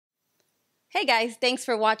Hey guys, thanks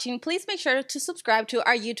for watching. Please make sure to subscribe to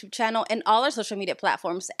our YouTube channel and all our social media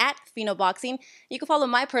platforms at Fino Boxing. You can follow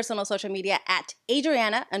my personal social media at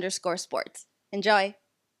Adriana_sports. Enjoy.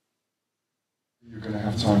 You're going to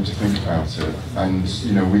have time to think about it, and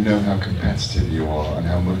we know how competitive you are and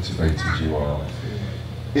how motivated you are.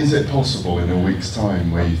 Is it possible in a week's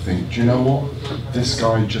time where you think, do you know what, this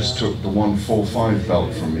guy just took the 145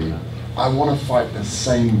 belt from me, I want to fight the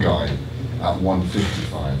same guy at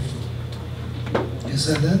 155? You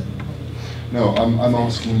said that? No, I'm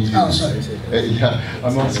asking you. Oh, sorry. Yeah,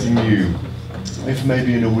 I'm asking you, if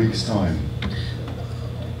maybe in a week's time.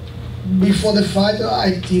 Before the fight,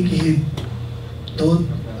 I think he told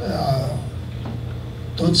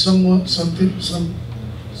somebody something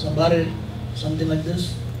like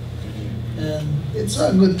this, and it's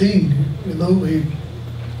a good thing, He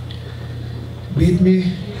beat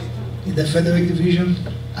me in the featherweight division.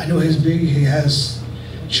 I know he's big. He has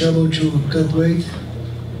trouble to cut weight,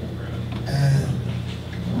 and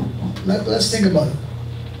let's think about it.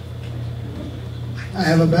 I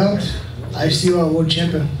have a belt. I still a world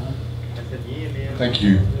champion. Thank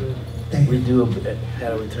you. We do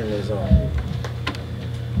how to return the zone.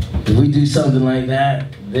 If we do something like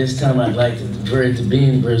that, this time I'd like for it to be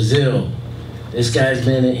in Brazil. This guy's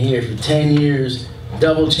been in here for 10 years,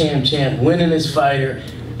 double champ, winningest fighter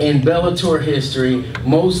in Bellator history,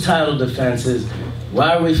 most title defenses.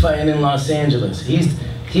 Why are we fighting in Los Angeles? He's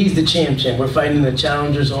the champ. We're fighting in the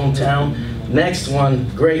challenger's hometown. Next one,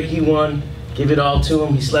 great, he won. Give it all to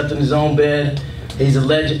him. He slept in his own bed. He's a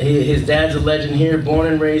legend. His dad's a legend here, born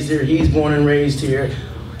and raised here. He's born and raised here.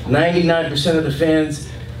 99% of the fans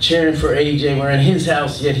cheering for AJ. We're in his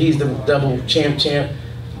house, yet he's the double champ.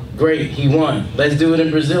 Great, he won. Let's do it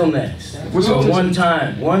in Brazil next. So one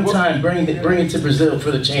time, bring it to Brazil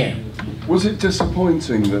for the champ. Was it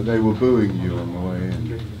disappointing that they were booing you on the way in?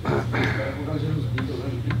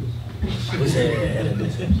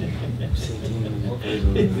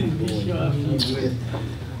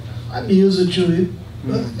 I'm used to it,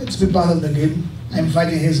 but it's been part of the game. I'm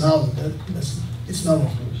fighting his house. It's normal.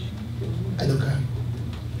 I don't care.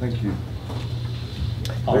 Thank you.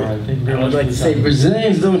 All right. I would like to say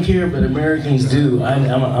Brazilians don't care, but Americans do.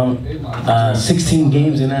 I'm 16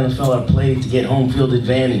 games in NFL I played to get home field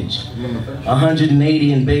advantage.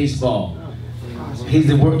 180 in baseball. He's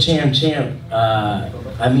the world champ.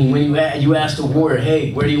 I mean, when you ask a warrior,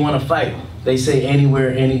 hey, where do you want to fight? They say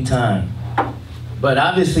anywhere, anytime. But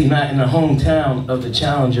obviously not in the hometown of the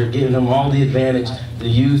challenger, giving them all the advantage, the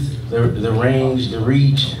youth, the range, the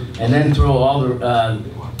reach, and then throw all the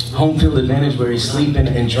home field advantage where he's sleeping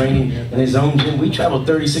and training in his own gym. We traveled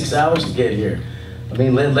 36 hours to get here. I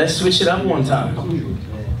mean, let's switch it up one time.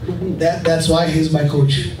 That's why he's my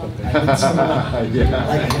coach.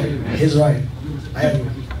 Like, he's right. I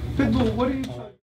agree. PITBULL, what do you...